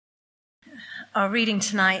Our reading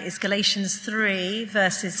tonight is Galatians 3,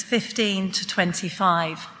 verses 15 to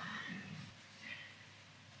 25.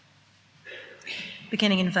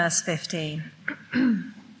 Beginning in verse 15.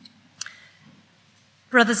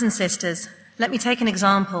 Brothers and sisters, let me take an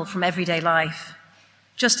example from everyday life.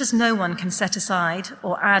 Just as no one can set aside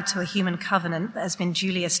or add to a human covenant that has been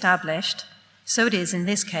duly established, so it is in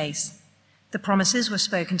this case. The promises were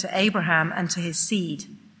spoken to Abraham and to his seed.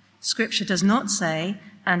 Scripture does not say,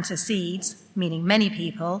 and to seeds, meaning many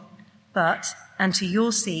people, but, and to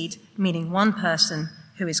your seed, meaning one person,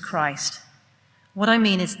 who is Christ. What I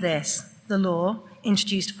mean is this: the law,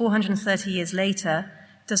 introduced 430 years later,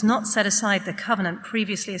 does not set aside the covenant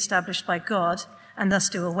previously established by God and thus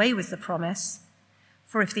do away with the promise.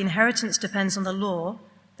 For if the inheritance depends on the law,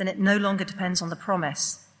 then it no longer depends on the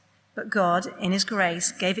promise. But God, in his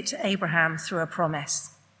grace, gave it to Abraham through a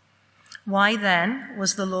promise. Why then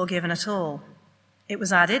was the law given at all? It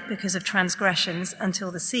was added because of transgressions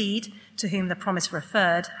until the seed, to whom the promise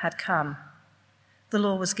referred, had come. The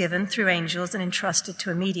law was given through angels and entrusted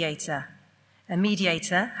to a mediator. A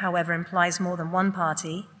mediator, however, implies more than one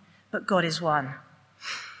party, but God is one.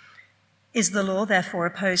 Is the law therefore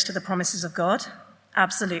opposed to the promises of God?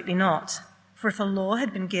 Absolutely not. For if a law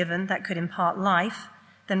had been given that could impart life,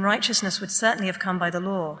 then righteousness would certainly have come by the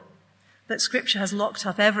law. But Scripture has locked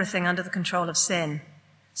up everything under the control of sin,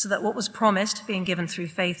 so that what was promised, being given through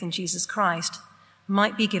faith in Jesus Christ,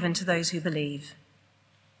 might be given to those who believe.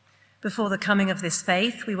 Before the coming of this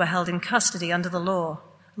faith, we were held in custody under the law,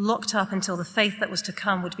 locked up until the faith that was to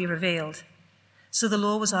come would be revealed. So the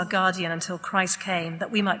law was our guardian until Christ came,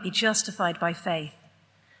 that we might be justified by faith.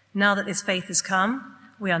 Now that this faith has come,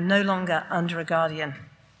 we are no longer under a guardian.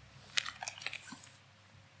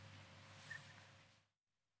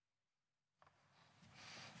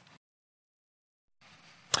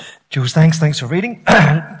 Jules, thanks for reading.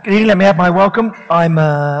 Good evening, let me add my welcome.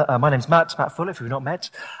 My name's Matt Fuller, if we've not met.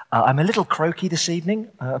 I'm a little croaky this evening.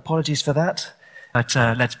 Apologies for that. But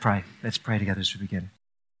let's pray. Let's pray together as we begin.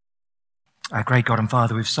 Our great God and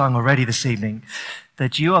Father, we've sung already this evening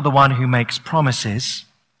that you are the one who makes promises,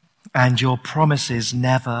 and your promises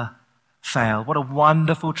never fail. What a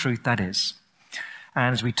wonderful truth that is.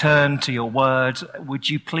 And as we turn to your word, would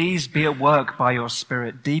you please be at work by your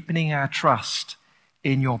Spirit, deepening our trust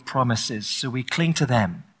in your promises, so we cling to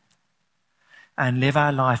them and live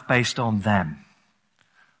our life based on them,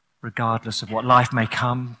 regardless of what life may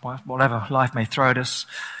come, whatever life may throw at us,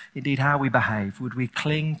 indeed how we behave. Would we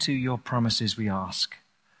cling to your promises, we ask,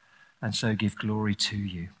 and so give glory to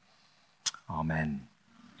you. Amen.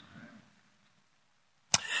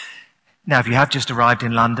 Now, if you have just arrived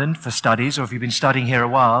in London for studies, or if you've been studying here a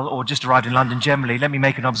while, or just arrived in London generally, let me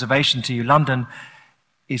make an observation to you. London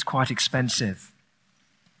is quite expensive.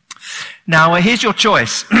 Now, here's your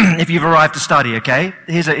choice if you've arrived to study, okay?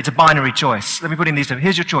 It's a binary choice. Let me put in these terms.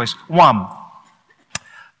 Here's your choice. 1,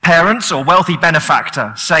 parents or wealthy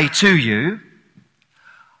benefactor say to you,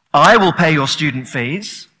 I will pay your student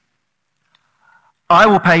fees, I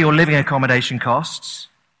will pay your living accommodation costs,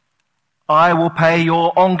 I will pay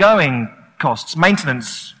your ongoing costs,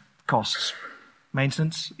 maintenance costs.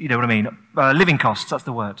 Maintenance, you know what I mean. Living costs, that's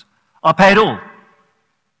the word. I'll pay it all.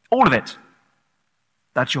 All of it.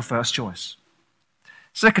 That's your first choice.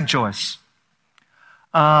 Second choice.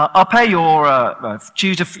 I'll pay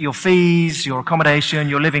your fees, your accommodation,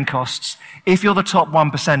 your living costs, if you're the top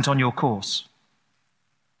 1% on your course.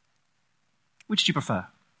 Which do you prefer?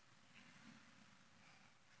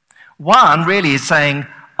 One really is saying,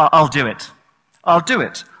 I'll do it. I'll do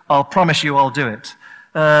it. I'll promise you I'll do it.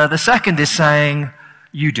 The second is saying,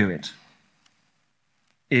 you do it.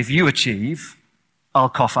 If you achieve, I'll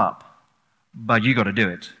cough up. But you got to do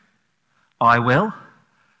it. I will.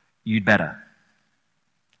 You'd better.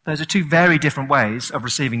 Those are two very different ways of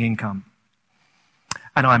receiving income.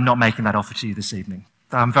 And I'm not making that offer to you this evening.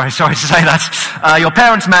 I'm very sorry to say that. Your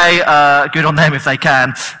parents may, good on them if they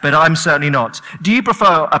can, but I'm certainly not. Do you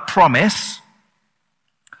prefer a promise,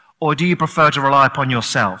 or do you prefer to rely upon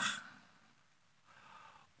yourself?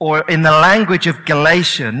 Or in the language of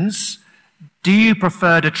Galatians, do you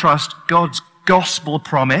prefer to trust God's gospel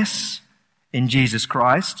promise in Jesus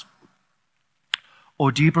Christ?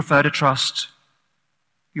 Or do you prefer to trust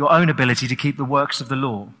your own ability to keep the works of the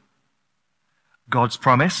law? God's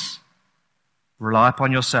promise, rely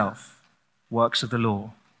upon yourself, works of the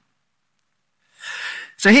law.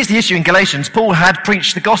 So here's the issue in Galatians. Paul had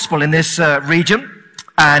preached the gospel in this region,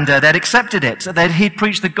 and they'd accepted it. He'd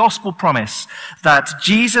preached the gospel promise that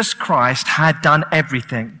Jesus Christ had done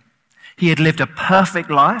everything. He had lived a perfect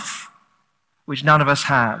life, which none of us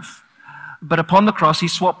have. But upon the cross, he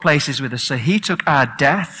swapped places with us. So he took our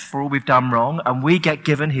death for all we've done wrong, and we get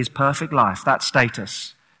given his perfect life, that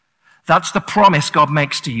status. That's the promise God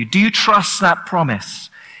makes to you. Do you trust that promise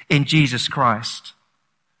in Jesus Christ?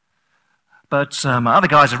 But other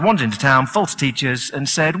guys had wandered into town, false teachers, and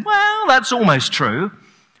said, well, that's almost true.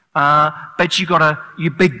 But you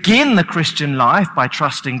begin the Christian life by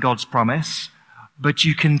trusting God's promise, but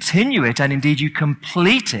you continue it, and indeed you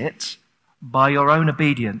complete it by your own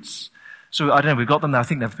obedience. So I don't know, we've got them there. I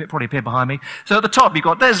think they've probably appeared behind me. So at the top,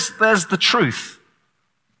 there's the truth.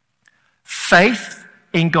 Faith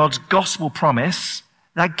in God's gospel promise,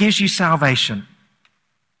 that gives you salvation.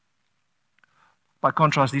 By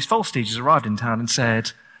contrast, these false teachers arrived in town and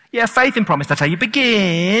said, yeah, faith in promise, that's how you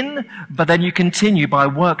begin, but then you continue by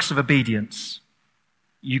works of obedience.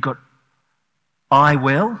 You got, I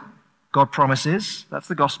will, God promises, that's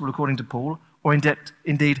the gospel according to Paul, or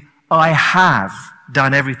indeed, I have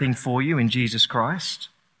done everything for you in Jesus Christ,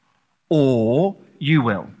 or you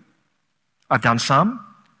will. I've done some,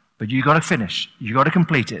 but you got to finish. You got to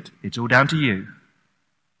complete it. It's all down to you.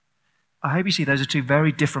 I hope you see those are two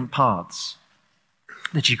very different paths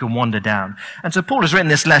that you can wander down. And so Paul has written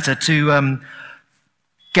this letter to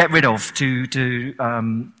get rid of, to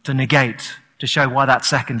negate, to show why that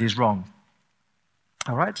second is wrong.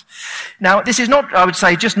 All right? Now, this is not, I would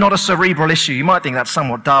say, just not a cerebral issue. You might think that's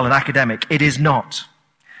somewhat dull and academic. It is not.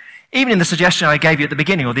 Even in the suggestion I gave you at the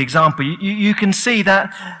beginning, or the example, you can see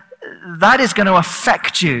that is going to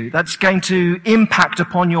affect you. That's going to impact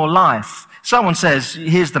upon your life. Someone says,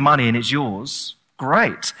 here's the money and it's yours.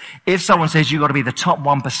 Great. If someone says you've got to be the top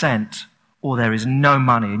 1%, or there is no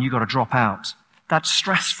money and you've got to drop out, that's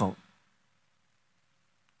stressful.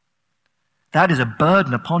 That is a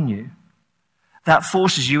burden upon you. That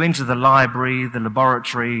forces you into the library, the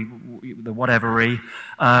laboratory, the whatever-y,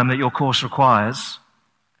 that your course requires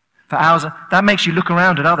for hours. That makes you look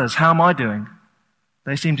around at others. How am I doing?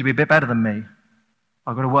 They seem to be a bit better than me.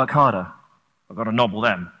 I've got to work harder. I've got to nobble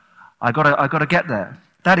them. I've got to get there.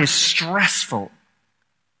 That is stressful.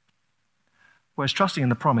 Whereas trusting in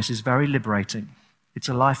the promise is very liberating. It's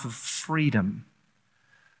a life of freedom,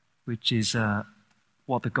 which is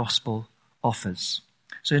what the gospel offers.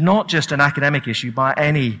 So not just an academic issue by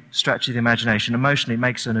any stretch of the imagination. Emotionally, it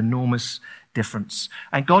makes an enormous difference.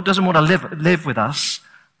 And God doesn't want to live with us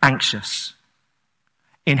anxious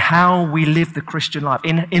in how we live the Christian life.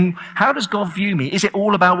 In how does God view me? Is it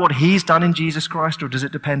all about what he's done in Jesus Christ, or does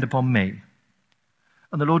it depend upon me?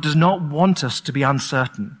 And the Lord does not want us to be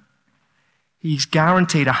uncertain. He's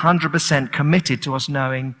guaranteed 100% committed to us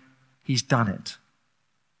knowing he's done it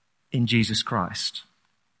in Jesus Christ.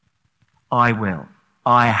 I will.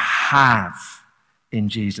 I have in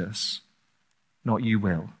Jesus. Not you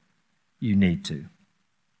will. You need to.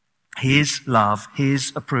 His love,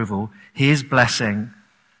 his approval, his blessing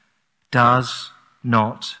does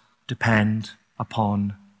not depend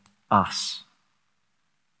upon us.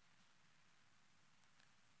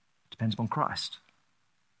 It depends upon Christ.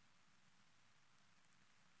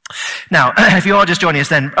 Now, if you are just joining us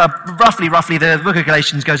then, roughly, the book of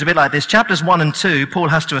Galatians goes a bit like this. Chapters 1 and 2, Paul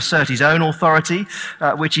has to assert his own authority,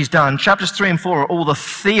 which he's done. Chapters 3 and 4 are all the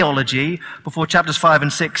theology, before chapters 5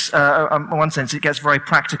 and 6, in one sense, it gets very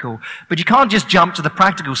practical. But you can't just jump to the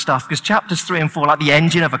practical stuff, because chapters 3 and 4 are like the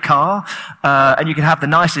engine of a car, and you can have the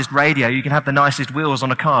nicest radio, you can have the nicest wheels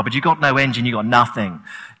on a car, but you've got no engine, you've got nothing.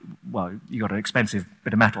 Well, you've got an expensive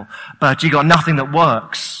bit of metal, but you've got nothing that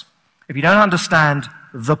works. If you don't understand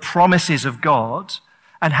the promises of God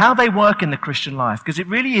and how they work in the Christian life, because it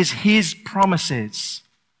really is his promises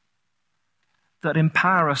that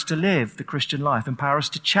empower us to live the Christian life, empower us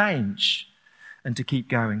to change and to keep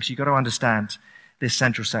going. So you've got to understand this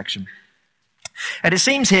central section. And it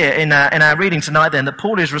seems here in our reading tonight then that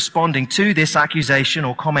Paul is responding to this accusation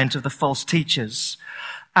or comment of the false teachers.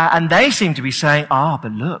 And they seem to be saying,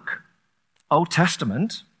 but look, Old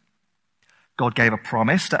Testament, God gave a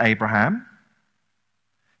promise to Abraham.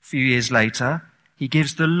 A few years later, he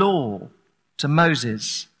gives the law to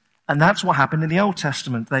Moses. And that's what happened in the Old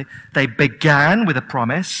Testament. They began with a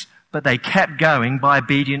promise, but they kept going by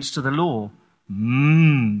obedience to the law.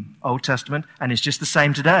 Old Testament, and it's just the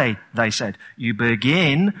same today, they said. You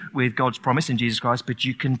begin with God's promise in Jesus Christ, but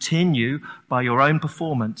you continue by your own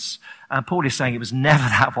performance. And Paul is saying it was never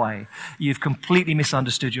that way. You've completely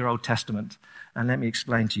misunderstood your Old Testament. And let me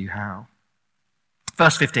explain to you how.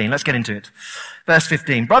 Verse 15, let's get into it. Verse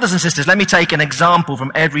 15, brothers and sisters, let me take an example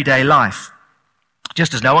from everyday life.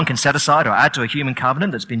 Just as no one can set aside or add to a human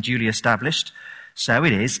covenant that's been duly established, so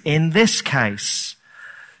it is in this case.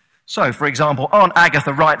 So, for example, Aunt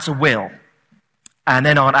Agatha writes a will, and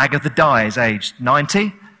then Aunt Agatha dies aged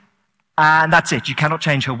 90, And that's it. You cannot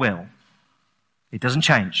change her will. It doesn't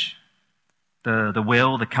change. The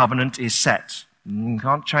will, the covenant is set. You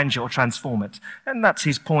can't change it or transform it. And that's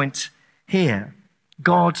his point here.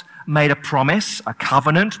 God made a promise, a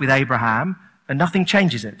covenant with Abraham, and nothing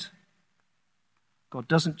changes it. God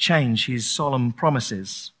doesn't change his solemn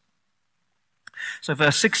promises. So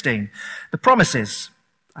verse 16, the promises,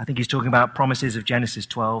 I think he's talking about promises of Genesis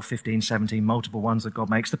 12, 15, 17, multiple ones that God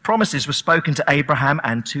makes. The promises were spoken to Abraham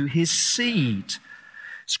and to his seed.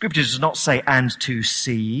 Scripture does not say and to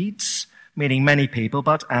seeds, meaning many people,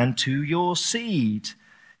 but and to your seed.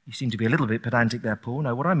 You seem to be a little bit pedantic there, Paul.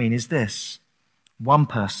 No, what I mean is this. One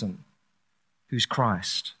person, who's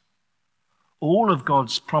Christ. All of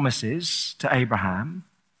God's promises to Abraham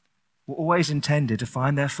were always intended to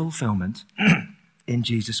find their fulfillment in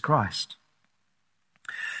Jesus Christ.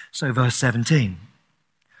 So verse 17.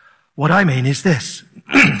 What I mean is this.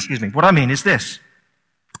 What I mean is this.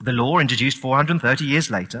 The law, introduced 430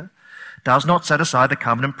 years later, does not set aside the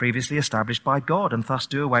covenant previously established by God and thus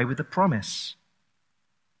do away with the promise.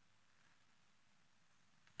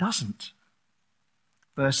 Doesn't.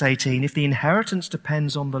 Verse 18, if the inheritance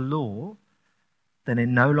depends on the law, then it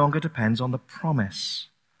no longer depends on the promise.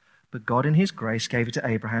 But God in his grace gave it to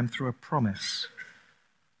Abraham through a promise.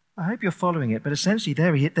 I hope you're following it, but essentially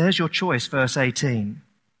there's your choice, verse 18.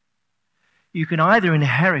 You can either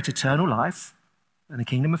inherit eternal life and the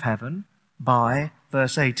kingdom of heaven by,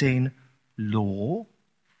 verse 18, law,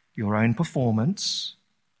 your own performance,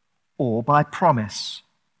 or by promise.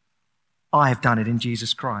 I have done it in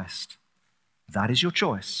Jesus Christ. That is your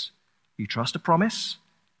choice. You trust a promise,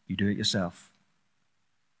 you do it yourself.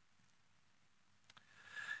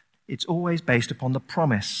 It's always based upon the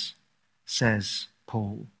promise, says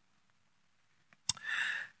Paul.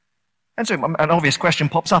 And so an obvious question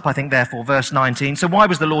pops up, I think, therefore, verse 19. So why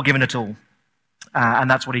was the law given at all? And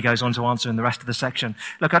that's what he goes on to answer in the rest of the section.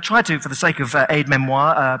 Look, I tried to, for the sake of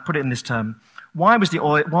aide-memoire, put it in this term. Why was the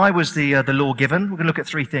law given? We're going to look at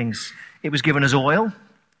three things. It was given as oil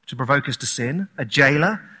to provoke us to sin, a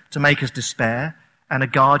jailer to make us despair, and a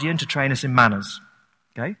guardian to train us in manners.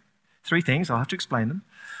 Okay? Three things. I'll have to explain them.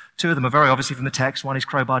 Two of them are very obviously from the text. One is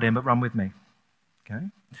crowbarred in, but run with me. Okay?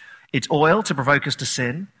 It's oil to provoke us to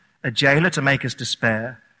sin, a jailer to make us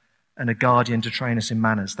despair, and a guardian to train us in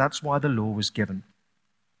manners. That's why the law was given.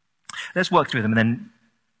 Let's work through them and then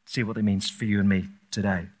see what it means for you and me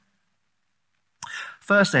today.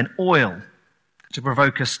 First then, oil to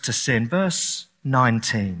provoke us to sin. Verse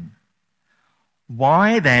 19.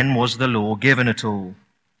 Why then was the law given at all?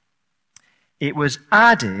 It was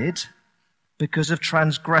added because of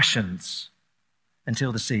transgressions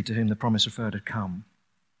until the seed to whom the promise referred had come.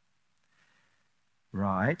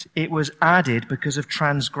 Right? It was added because of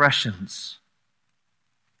transgressions.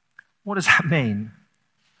 What does that mean?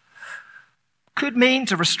 Could mean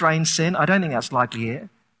to restrain sin. I don't think that's likely here.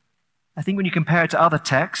 I think when you compare it to other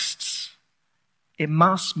texts, it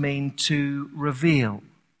must mean to reveal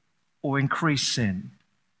or increase sin.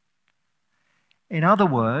 In other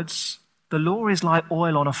words, the law is like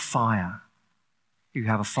oil on a fire. You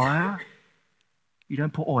have a fire, you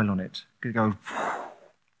don't put oil on it. You go.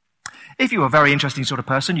 If you're a very interesting sort of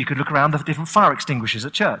person, you could look around the different fire extinguishers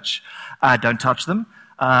at church. Don't touch them.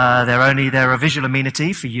 They're a visual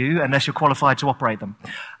amenity for you unless you're qualified to operate them.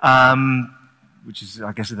 Which is,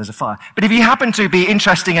 I guess, if there's a fire. But if you happen to be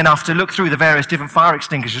interesting enough to look through the various different fire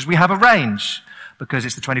extinguishers, we have a range. Because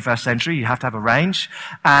it's the 21st century, you have to have a range.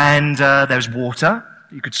 And there's water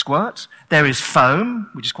you could squirt. There is foam,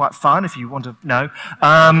 which is quite fun if you want to know.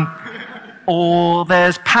 Or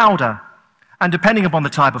there's powder. And depending upon the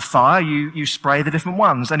type of fire, you spray the different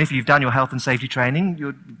ones. And if you've done your health and safety training,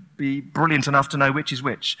 you'd be brilliant enough to know which is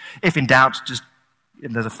which. If in doubt, just,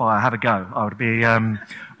 if there's a fire, have a go. I would be,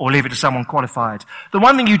 or leave it to someone qualified. The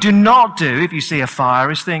one thing you do not do if you see a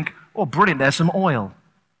fire is think, oh, brilliant, there's some oil.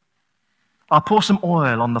 I'll pour some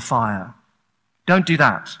oil on the fire. Don't do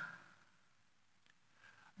that.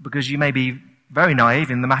 Because you may be very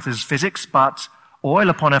naive in the matters of physics, but oil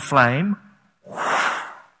upon a flame,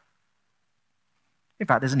 in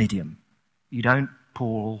fact, there's an idiom. You don't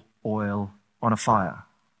pour oil on a fire.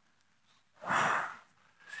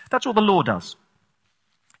 That's what the law does.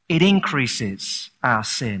 It increases our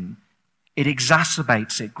sin. It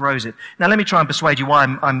exacerbates it, grows it. Now, let me try and persuade you why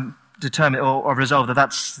I'm determined or resolved that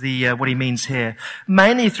that's what he means here.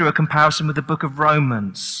 Mainly through a comparison with the book of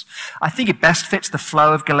Romans. I think it best fits the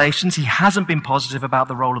flow of Galatians. He hasn't been positive about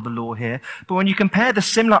the role of the law here. But when you compare the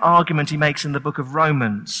similar argument he makes in the book of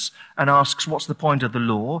Romans and asks what's the point of the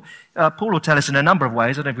law, Paul will tell us in a number of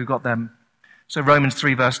ways. I don't know if we've got them. So Romans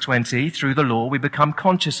 3 verse 20, through the law we become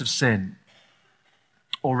conscious of sin.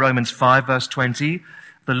 Or Romans 5, verse 20,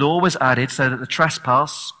 the law was added so that the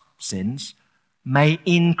trespass, sins, may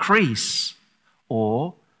increase.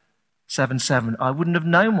 Or 7:7, I wouldn't have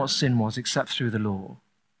known what sin was except through the law.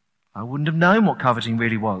 I wouldn't have known what coveting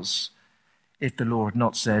really was if the law had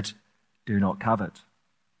not said, do not covet.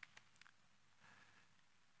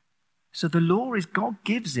 So the law is, God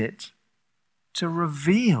gives it to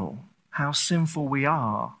reveal how sinful we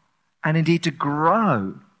are and indeed to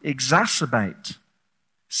grow, exacerbate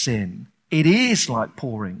sin. It is like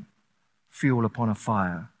pouring fuel upon a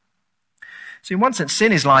fire. So in one sense,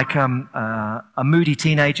 sin is like a moody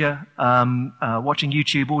teenager watching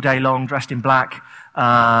YouTube all day long, dressed in black.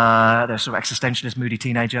 They're sort of existentialist, moody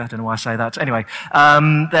teenager. I don't know why I say that. Anyway,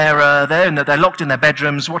 they're locked in their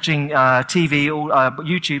bedrooms watching TV,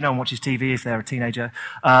 YouTube. No one watches TV if they're a teenager.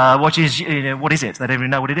 Watches, what is it? They don't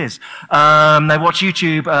even know what it is. They watch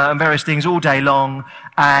YouTube and various things all day long,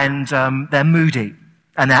 and they're moody.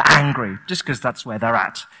 And they're angry, just because that's where they're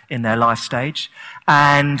at in their life stage.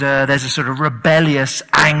 And there's a sort of rebellious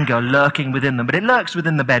anger lurking within them, but it lurks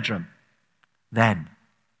within the bedroom. Then,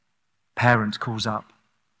 parent calls up.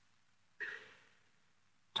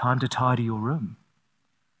 Time to tidy your room.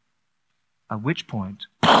 At which point,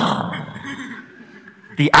 the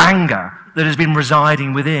anger that has been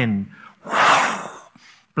residing within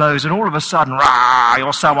blows, and all of a sudden, rah,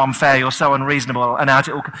 you're so unfair, you're so unreasonable, and out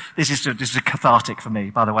it all. This is cathartic for me,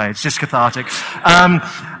 by the way. It's just cathartic.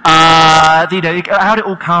 Out it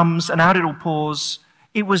all comes and out it all pours.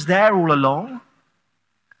 It was there all along,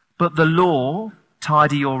 but the law,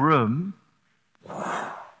 tidy your room,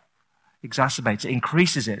 exacerbates it,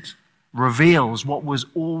 increases it, reveals what was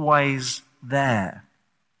always there.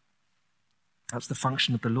 That's the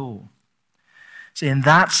function of the law. So in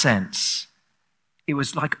that sense, it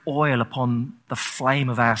was like oil upon the flame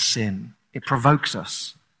of our sin. It provokes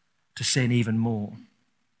us to sin even more.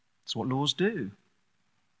 That's what laws do.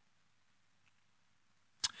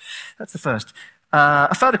 That's the first.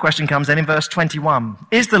 A further question comes then in verse 21.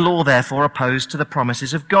 Is the law therefore opposed to the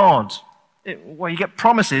promises of God? Well, you get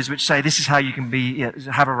promises which say this is how you can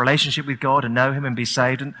have a relationship with God and know him and be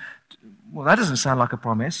saved. And well, that doesn't sound like a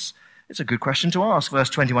promise. It's a good question to ask. Verse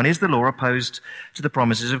 21, is the law opposed to the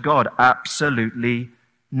promises of God? Absolutely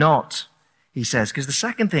not, he says, because the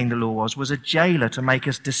second thing the law was a jailer to make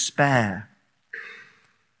us despair.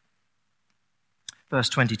 Verse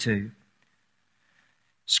 22,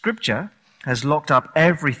 Scripture has locked up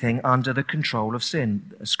everything under the control of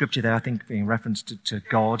sin. Scripture there, I think, being reference to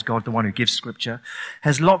God, the one who gives Scripture,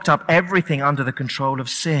 has locked up everything under the control of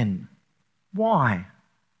sin. Why?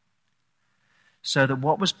 So that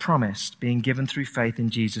what was promised, being given through faith in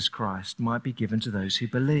Jesus Christ, might be given to those who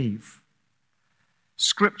believe.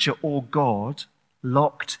 Scripture or God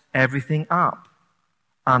locked everything up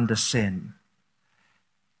under sin.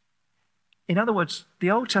 In other words, the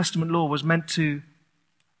Old Testament law was meant to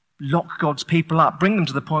lock God's people up, bring them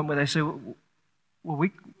to the point where they say, well,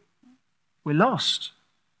 we're lost.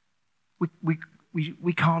 We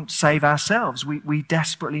can't save ourselves. We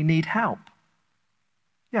desperately need help.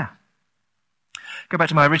 Yeah. Go back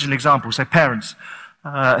to my original example. So parents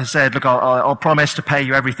said, look, I'll promise to pay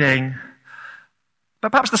you everything.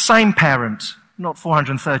 But perhaps the same parent, not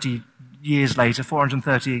 430 years later,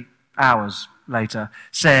 430 hours later,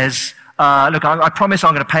 says, look, I promise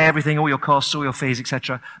I'm going to pay everything, all your costs, all your fees,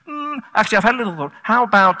 etc. Actually, I've had a little thought. How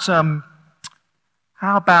about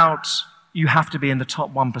you have to be in the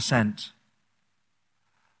top 1%?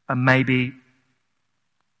 And maybe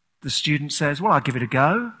the student says, well, I'll give it a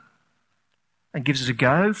go. And gives it a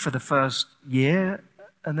go for the first year,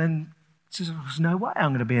 and then says, there's no way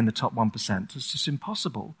I'm going to be in the top 1%. It's just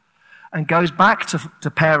impossible. And goes back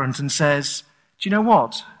to parent and says, do you know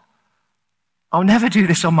what? I'll never do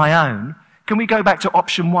this on my own. Can we go back to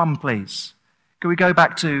option 1, please? Can we go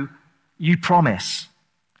back to you promise?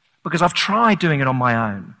 Because I've tried doing it on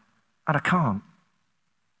my own, and I can't.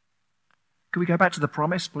 Can we go back to the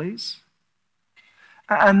promise, please?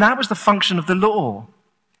 And that was the function of the law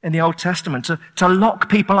in the Old Testament, to lock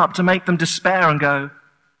people up, to make them despair and go,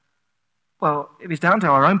 well, if it's down to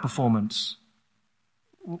our own performance,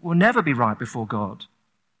 we'll never be right before God.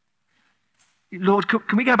 Lord,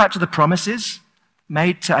 can we go back to the promises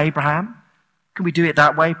made to Abraham? Can we do it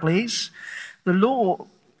that way, please? The law,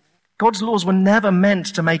 God's laws were never meant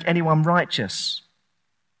to make anyone righteous.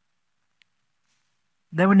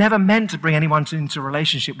 They were never meant to bring anyone into a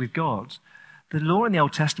relationship with God. The law in the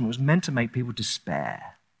Old Testament was meant to make people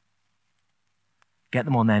despair. Get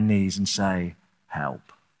them on their knees and say,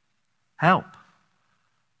 help. Help.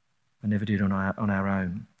 We never did on our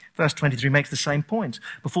own. Verse 23 makes the same point.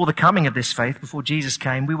 Before the coming of this faith, before Jesus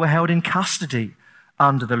came, we were held in custody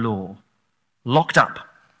under the law, locked up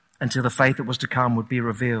until the faith that was to come would be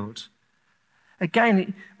revealed.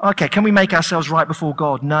 Again, okay, can we make ourselves right before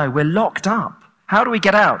God? No, we're locked up. How do we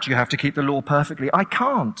get out? You have to keep the law perfectly. I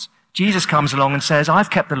can't. Jesus comes along and says, I've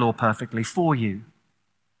kept the law perfectly for you.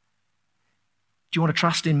 Do you want to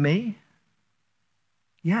trust in me?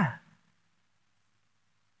 Yeah.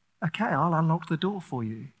 Okay, I'll unlock the door for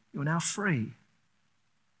you. You're now free.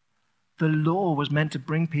 The law was meant to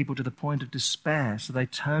bring people to the point of despair, so they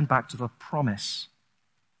turn back to the promise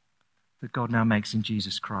that God now makes in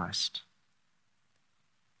Jesus Christ.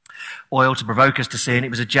 Oil to provoke us to sin.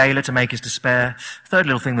 It was a jailer to make us despair. Third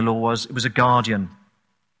little thing the law was, it was a guardian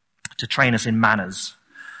to train us in manners.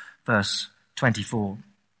 Verse 24.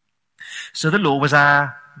 So the law was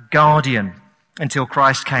our guardian until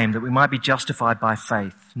Christ came, that we might be justified by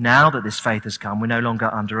faith. Now that this faith has come, we're no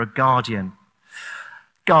longer under a guardian.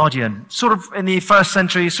 Guardian, sort of in the first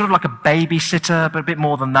century, sort of like a babysitter, but a bit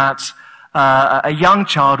more than that. A young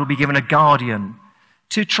child will be given a guardian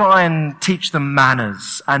to try and teach them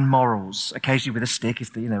manners and morals, occasionally with a stick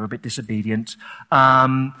if they were a bit disobedient.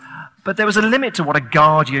 But there was a limit to what a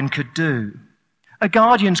guardian could do. A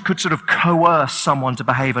guardian could sort of coerce someone to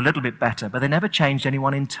behave a little bit better, but they never changed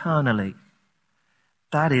anyone internally.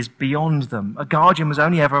 That is beyond them. A guardian was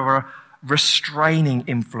only ever a restraining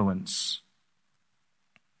influence.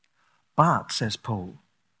 But, says Paul,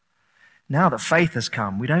 now that faith has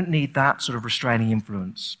come, we don't need that sort of restraining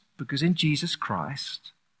influence, because in Jesus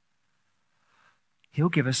Christ, he'll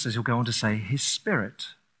give us, as he'll go on to say, his Spirit,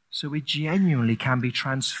 so we genuinely can be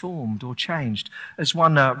transformed or changed. As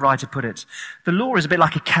one writer put it, the law is a bit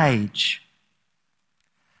like a cage.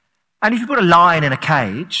 And if you put a lion in a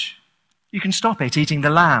cage, you can stop it eating the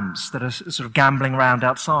lambs that are sort of gambling around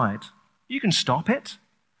outside. You can stop it,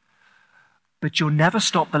 but you'll never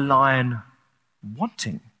stop the lion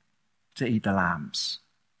wanting to eat the lambs.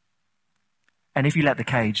 And if you let it out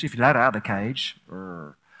of the cage,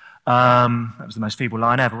 that was the most feeble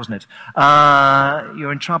line ever, wasn't it?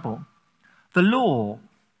 You're in trouble. The law,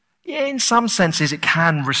 in some senses, it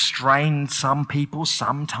can restrain some people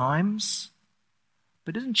sometimes,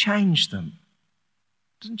 but it doesn't change them.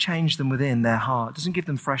 It doesn't change them within their heart. It doesn't give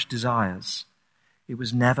them fresh desires. It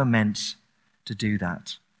was never meant to do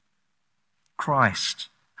that. Christ,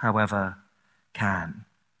 however, can.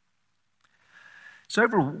 So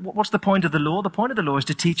overall, what's the point of the law? The point of the law is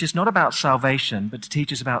to teach us not about salvation, but to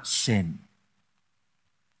teach us about sin.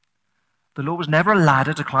 The law was never a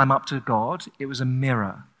ladder to climb up to God. It was a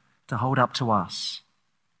mirror to hold up to us.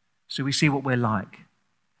 So we see what we're like.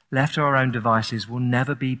 Left to our own devices, we'll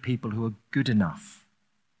never be people who are good enough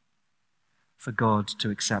for God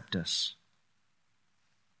to accept us.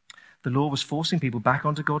 The law was forcing people back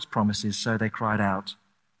onto God's promises, so they cried out,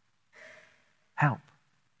 help,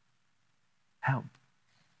 help.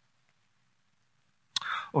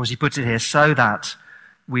 Or as he puts it here, so that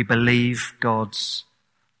we believe God's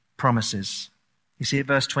promises. You see at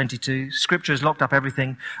verse 22, Scripture has locked up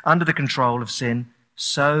everything under the control of sin,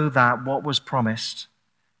 so that what was promised,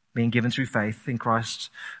 being given through faith in Christ,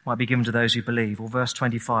 might be given to those who believe. Or verse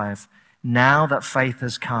 25, now that faith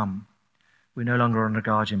has come, we're no longer under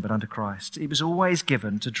guardian, but under Christ. It was always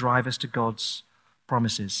given to drive us to God's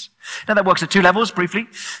promises. Now that works at two levels, briefly.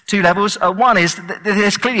 Two levels. One is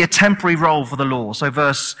there's clearly a temporary role for the law. So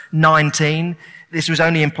verse 19, this was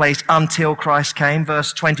only in place until Christ came.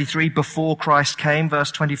 Verse 23, before Christ came.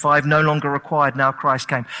 Verse 25, no longer required, now Christ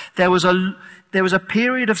came. There was a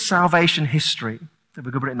period of salvation history, if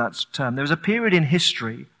we could put it in that term. There was a period in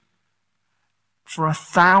history for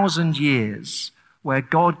 1,000 years where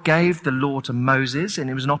God gave the law to Moses, and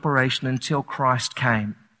it was in operation until Christ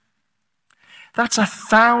came. That's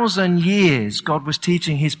 1,000 years God was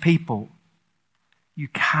teaching his people, you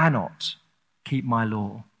cannot keep my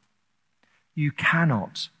law. You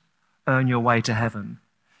cannot earn your way to heaven.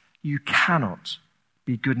 You cannot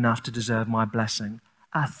be good enough to deserve my blessing.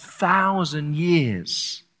 1,000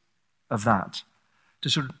 years of that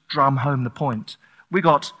to sort of drum home the point. We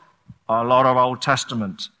got a lot of Old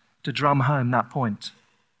Testament to drum home that point,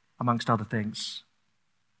 amongst other things.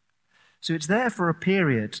 So it's there for a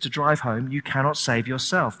period to drive home, you cannot save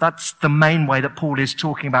yourself. That's the main way that Paul is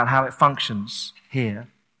talking about how it functions here.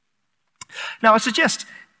 Now, I suggest,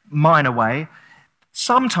 minor way,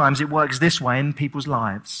 sometimes it works this way in people's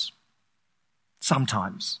lives.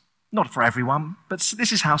 Sometimes. Not for everyone, but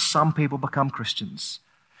this is how some people become Christians.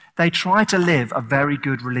 They try to live a very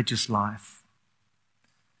good religious life.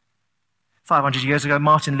 500 years ago,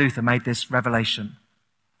 Martin Luther made this revelation.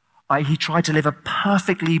 He tried to live a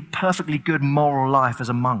perfectly good moral life as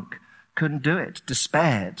a monk. Couldn't do it.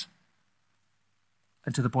 Despaired.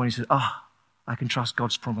 And to the point he said, I can trust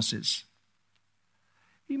God's promises.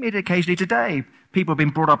 You meet it occasionally today. People have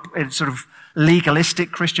been brought up in sort of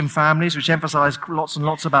legalistic Christian families which emphasize lots and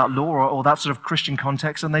lots about law or that sort of Christian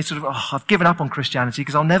context, and they sort of, I've given up on Christianity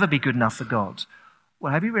because I'll never be good enough for God.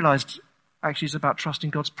 Well, have you realized actually it's about trusting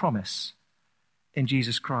God's promise in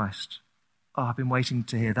Jesus Christ? Oh, I've been waiting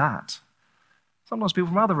to hear that. Sometimes people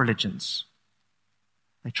from other religions,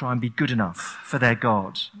 they try and be good enough for their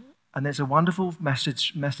God. And there's a wonderful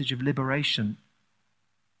message of liberation.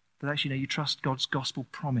 That actually, you trust God's gospel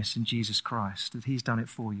promise in Jesus Christ, that he's done it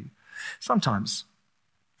for you. Sometimes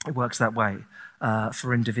it works that way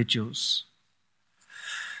for individuals.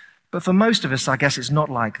 But for most of us, I guess it's not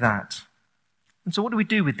like that. And so what do we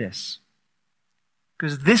do with this?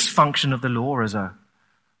 Because this function of the law as a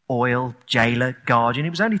oil, jailer, guardian,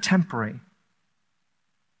 it was only temporary.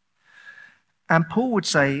 And Paul would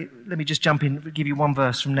say, let me just jump in, give you one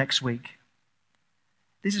verse from next week.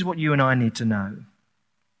 This is what you and I need to know.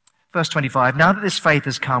 Verse 25, now that this faith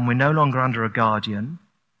has come, we're no longer under a guardian.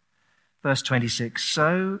 Verse 26,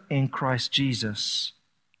 so in Christ Jesus,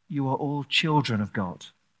 you are all children of God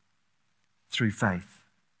through faith.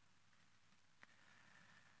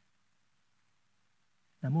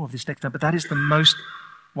 Now more of this next time, but that is the most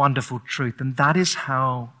wonderful truth, and that is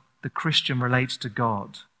how the Christian relates to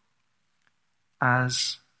God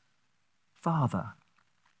as Father.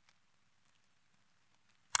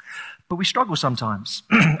 But we struggle sometimes,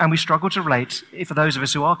 and we struggle to relate, for those of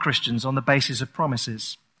us who are Christians, on the basis of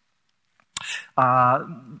promises.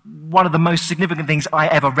 One of the most significant things I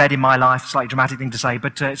ever read in my life, slightly dramatic thing to say,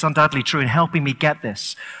 but it's undoubtedly true in helping me get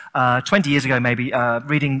this. 20 years ago maybe,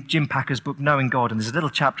 reading Jim Packer's book, Knowing God, and there's a little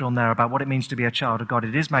chapter on there about what it means to be a child of God.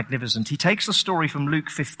 It is magnificent. He takes the story from Luke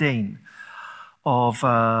 15 of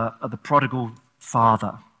the prodigal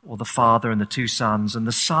father, or the father and the two sons, and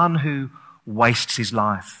the son who wastes his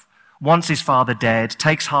life, wants his father dead,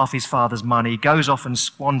 takes half his father's money, goes off and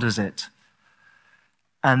squanders it,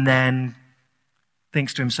 and then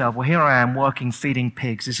thinks to himself, well, here I am working, feeding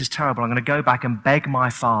pigs. This is terrible. I'm going to go back and beg my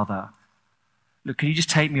father, look, can you just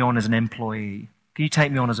take me on as an employee? Can you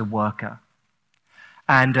take me on as a worker?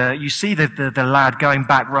 And you see the lad going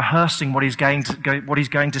back, rehearsing what he's going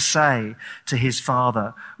to say to his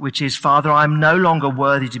father, which is, Father, I'm no longer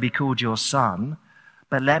worthy to be called your son,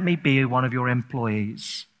 but let me be one of your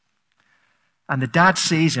employees. And the dad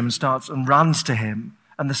sees him and starts and runs to him.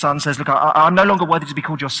 And the son says, look, I'm no longer worthy to be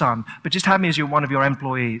called your son, but just have me as one of your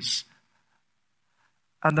employees.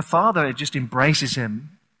 And the father just embraces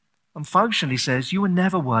him and functionally says, you were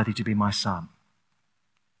never worthy to be my son.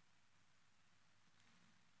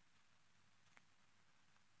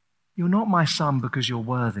 You're not my son because you're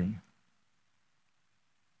worthy.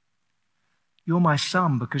 You're my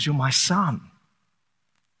son because you're my son.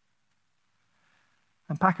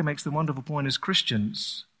 And Packer makes the wonderful point as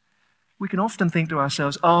Christians, we can often think to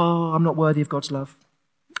ourselves, oh, I'm not worthy of God's love.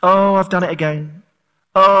 Oh, I've done it again.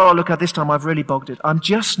 Oh, look, at this time I've really bogged it. I'm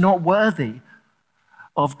just not worthy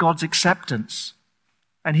of God's acceptance.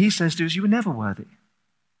 And he says to us, you were never worthy.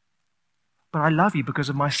 But I love you because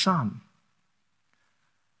of my son.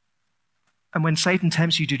 And when Satan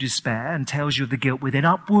tempts you to despair and tells you of the guilt within,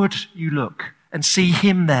 upward you look and see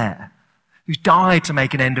him there, who's died to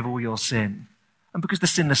make an end of all your sin. And because the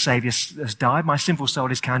sinless Saviour has died, my sinful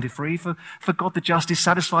soul is counted free. For God the just is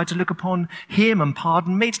satisfied to look upon him and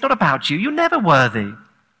pardon me. It's not about you. You're never worthy.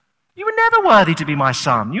 You were never worthy to be my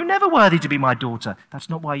son. You're never worthy to be my daughter. That's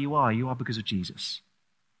not why you are. You are because of Jesus.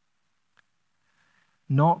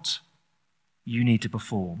 Not you need to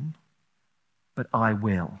perform, but I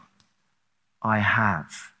will. I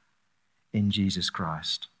have in Jesus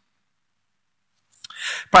Christ.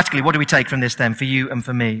 Practically, what do we take from this then for you and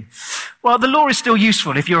for me? Well, the law is still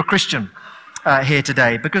useful if you're a Christian here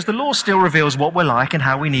today, because the law still reveals what we're like and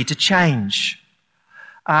how we need to change.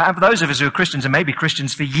 And for those of us who are Christians and maybe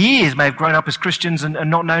Christians for years, may have grown up as Christians and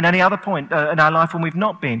not known any other point in our life when we've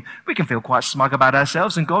not been, we can feel quite smug about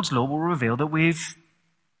ourselves, and God's law will reveal that we've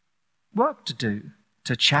work to do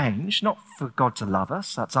to change, not for God to love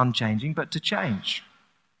us, that's unchanging, but to change.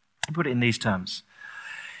 I'll put it in these terms.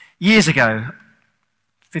 Years ago,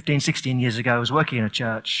 15, 16 years ago, I was working in a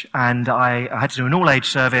church, and I had to do an all-age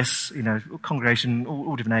service, congregation,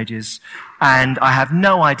 all different ages, and I have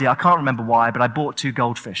no idea, I can't remember why, but I bought 2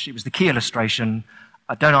 goldfish. It was the key illustration.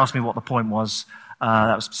 Don't ask me what the point was.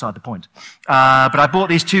 That was beside the point. But I bought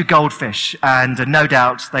these 2 goldfish, and no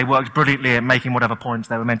doubt they worked brilliantly at making whatever points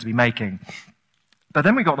they were meant to be making. But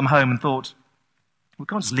then we got them home and thought, we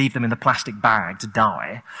can't just leave them in the plastic bag to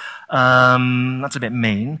die. That's a bit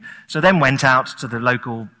mean. So then went out to the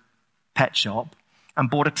local pet shop and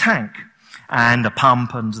bought a tank and a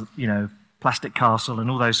pump and, Plastic Castle and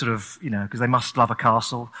all those sort of, because they must love a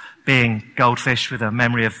castle, being goldfish with a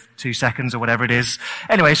memory of 2 seconds or whatever it is.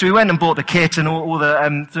 Anyway, so we went and bought the kit and all the,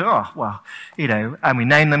 and we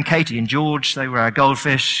named them Katie and George. They were our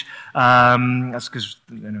goldfish. That's because,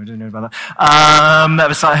 I don't know about that. That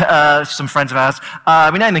was some friends of ours.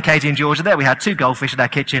 We named them Katie and George, and there we had 2 goldfish in our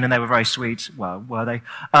kitchen, and they were very sweet. Well, were they?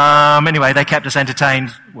 Anyway, they kept us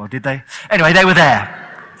entertained. Well, did they? Anyway, they were there.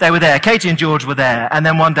 They were there. Katie and George were there, and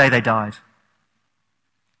then one day they died.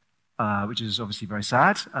 Which is obviously very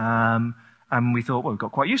sad. And we thought, well, we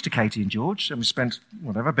got quite used to Katie and George, and we spent,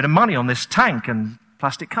 a bit of money on this tank and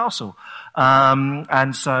plastic castle.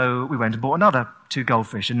 And so we went and bought another 2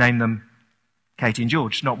 goldfish and named them Katie and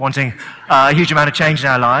George, not wanting a huge amount of change in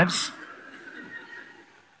our lives.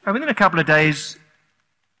 And within a couple of days,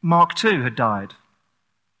 Mark II had died.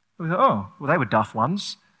 We thought, they were duff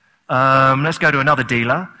ones. Let's go to another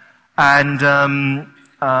dealer. And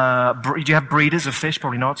do you have breeders of fish?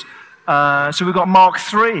 Probably not. So we got Mark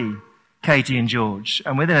III, Katie and George,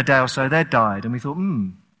 and within a day or so they'd died, and we thought,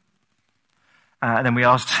 And then we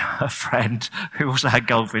asked a friend who also had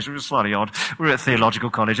goldfish, which was slightly odd. We were at theological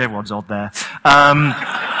college, everyone's odd there.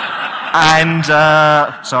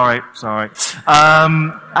 Sorry.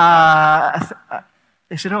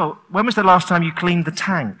 They said, when was the last time you cleaned the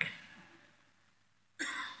tank?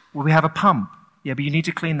 Well, we have a pump. Yeah, but you need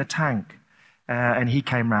to clean the tank. And he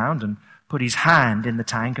came round and put his hand in the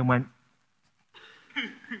tank and went,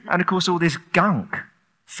 and of course all this gunk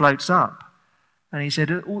floats up. And he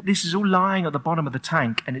said, this is all lying at the bottom of the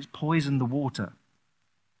tank and it's poisoned the water.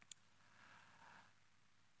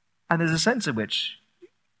 And there's a sense in which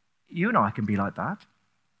you and I can be like that.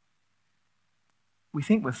 We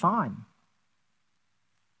think we're fine.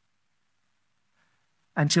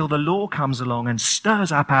 Until the law comes along and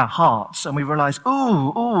stirs up our hearts and we realize,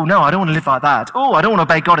 no, I don't want to live like that. I don't want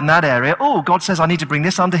to obey God in that area. God says I need to bring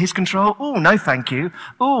this under his control. No, thank you.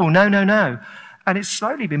 No. And it's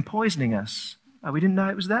slowly been poisoning us. We didn't know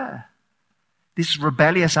it was there. This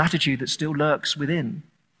rebellious attitude that still lurks within.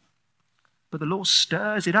 But the law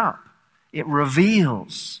stirs it up. It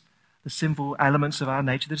reveals the sinful elements of our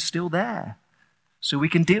nature that are still there. So we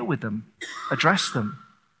can deal with them, address them.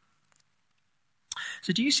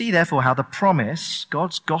 So do you see, therefore, how the promise,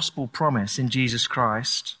 God's gospel promise in Jesus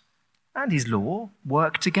Christ and his law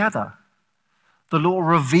work together? The law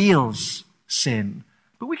reveals sin,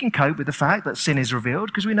 but we can cope with the fact that sin is revealed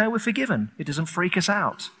because we know we're forgiven. It doesn't freak us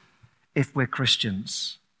out if we're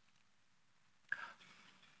Christians.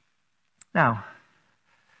 Now,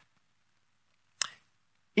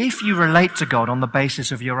 if you relate to God on the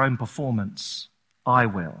basis of your own performance, I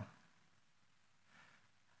will,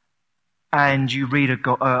 and you read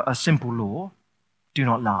a simple law, do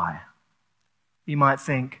not lie, you might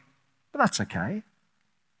think, but that's okay.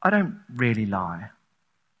 I don't really lie.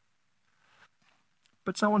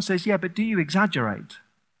 But someone says, yeah, but do you exaggerate?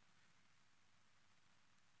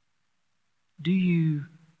 Do you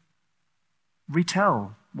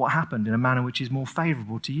retell what happened in a manner which is more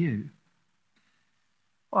favorable to you?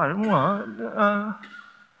 Well, I don't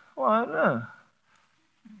know.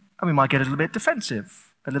 And we might get a little bit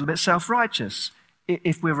defensive, a little bit self-righteous,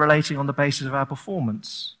 if we're relating on the basis of our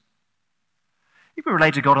performance. If we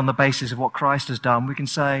relate to God on the basis of what Christ has done, we can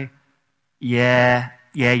say, yeah,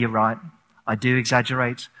 you're right. I do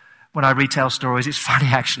exaggerate. When I retell stories, it's funny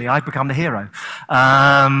actually. I become the hero,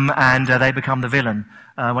 and they become the villain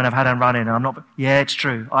when I've had a run-in. And I'm not. Yeah, it's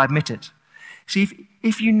true. I admit it. See,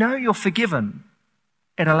 if you know you're forgiven,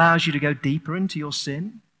 it allows you to go deeper into your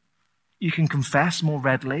sin. You can confess more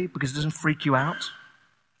readily because it doesn't freak you out.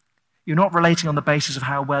 You're not relating on the basis of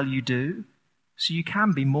how well you do, so you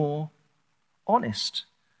can be more honest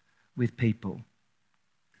with people.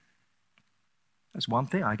 That's one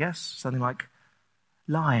thing, I guess. Something like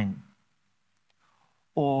lying.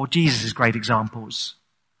 Or Jesus' great examples.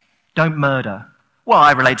 Don't murder. Well,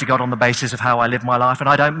 I relate to God on the basis of how I live my life, and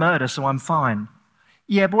I don't murder, so I'm fine.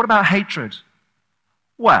 Yeah, but what about hatred?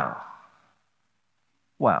 Well,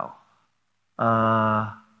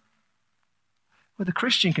 the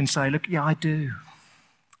Christian can say, look, yeah, I do.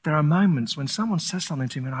 There are moments when someone says something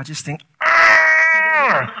to me and I just think,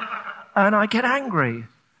 and I get angry.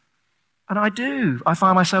 And I do. I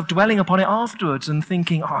find myself dwelling upon it afterwards and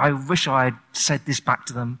thinking, I wish I had said this back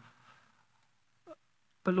to them.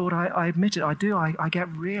 But Lord, I admit it, I do. I get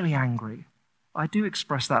really angry. I do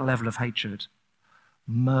express that level of hatred,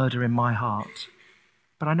 murder in my heart.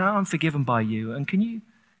 But I know I'm forgiven by you. And can you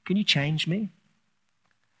change me?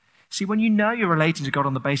 See, when you know you're relating to God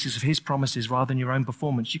on the basis of his promises rather than your own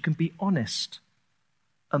performance, you can be honest.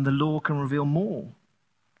 And the law can reveal more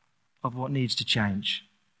of what needs to change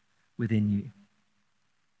within you.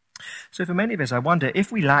 So for many of us, I wonder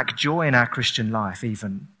if we lack joy in our Christian life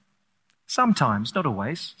even, sometimes, not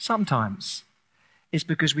always, sometimes, it's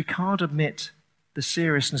because we can't admit the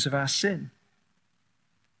seriousness of our sin.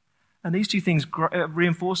 And these two things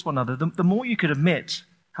reinforce one another. The more you could admit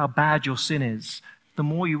how bad your sin is, the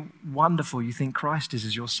more wonderful you think Christ is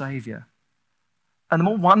as your Savior. And the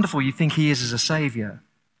more wonderful you think he is as a Savior,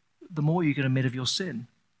 the more you can admit of your sin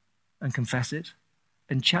and confess it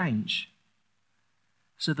and change.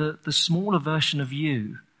 So the smaller version of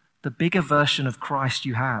you, the bigger version of Christ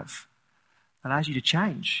you have, allows you to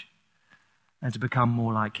change and to become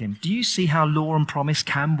more like him. Do you see how law and promise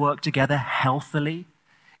can work together healthily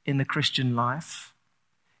in the Christian life?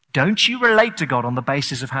 Don't you relate to God on the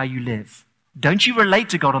basis of how you live? Don't you relate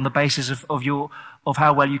to God on the basis of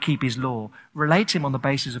how well you keep his law? Relate to him on the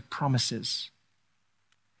basis of promises.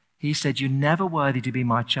 He said, "You're never worthy to be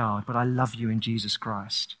my child, but I love you in Jesus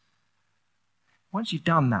Christ." Once you've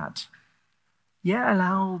done that,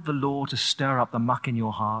 allow the law to stir up the muck in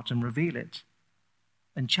your heart and reveal it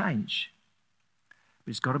and change.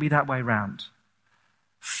 But it's got to be that way round.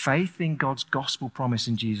 Faith in God's gospel promise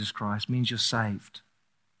in Jesus Christ means you're saved.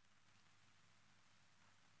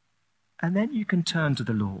 And then you can turn to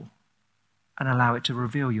the law and allow it to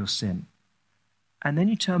reveal your sin. And then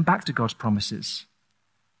you turn back to God's promises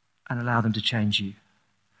and allow them to change you.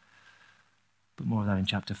 But more of that in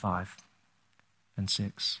chapter 5 and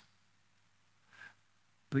 6.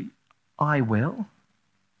 But I will,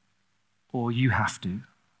 or you have to.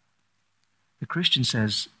 The Christian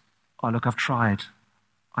says, "Oh, look, I've tried.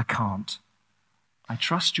 I can't. I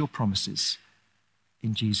trust your promises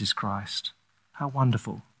in Jesus Christ." How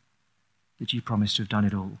wonderful that you promised to have done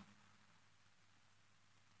it all.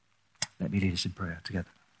 Let me lead us in prayer together.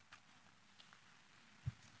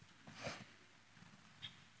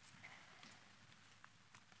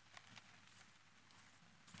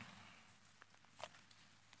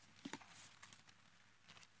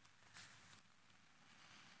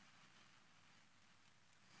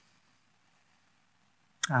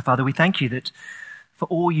 Father, we thank you that for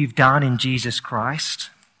all you've done in Jesus Christ,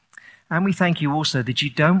 and we thank you also that you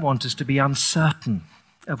don't want us to be uncertain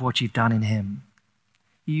of what you've done in him.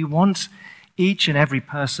 You want each and every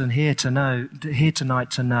person here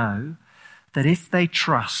tonight to know that if they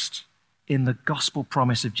trust in the gospel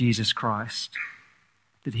promise of Jesus Christ,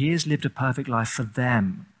 that he has lived a perfect life for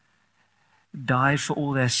them, died for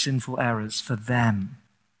all their sinful errors for them.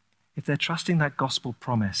 If they're trusting that gospel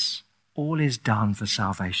promise, all is done for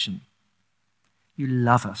salvation. You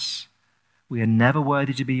love us. We are never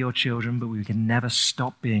worthy to be your children, but we can never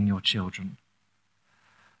stop being your children.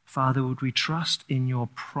 Father, would we trust in your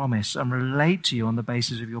promise and relate to you on the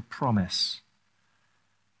basis of your promise?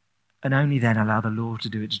 And only then allow the law to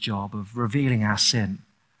do its job of revealing our sin.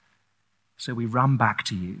 So we run back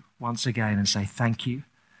to you once again and say thank you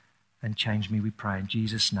and change me, we pray in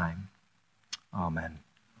Jesus' name. Amen.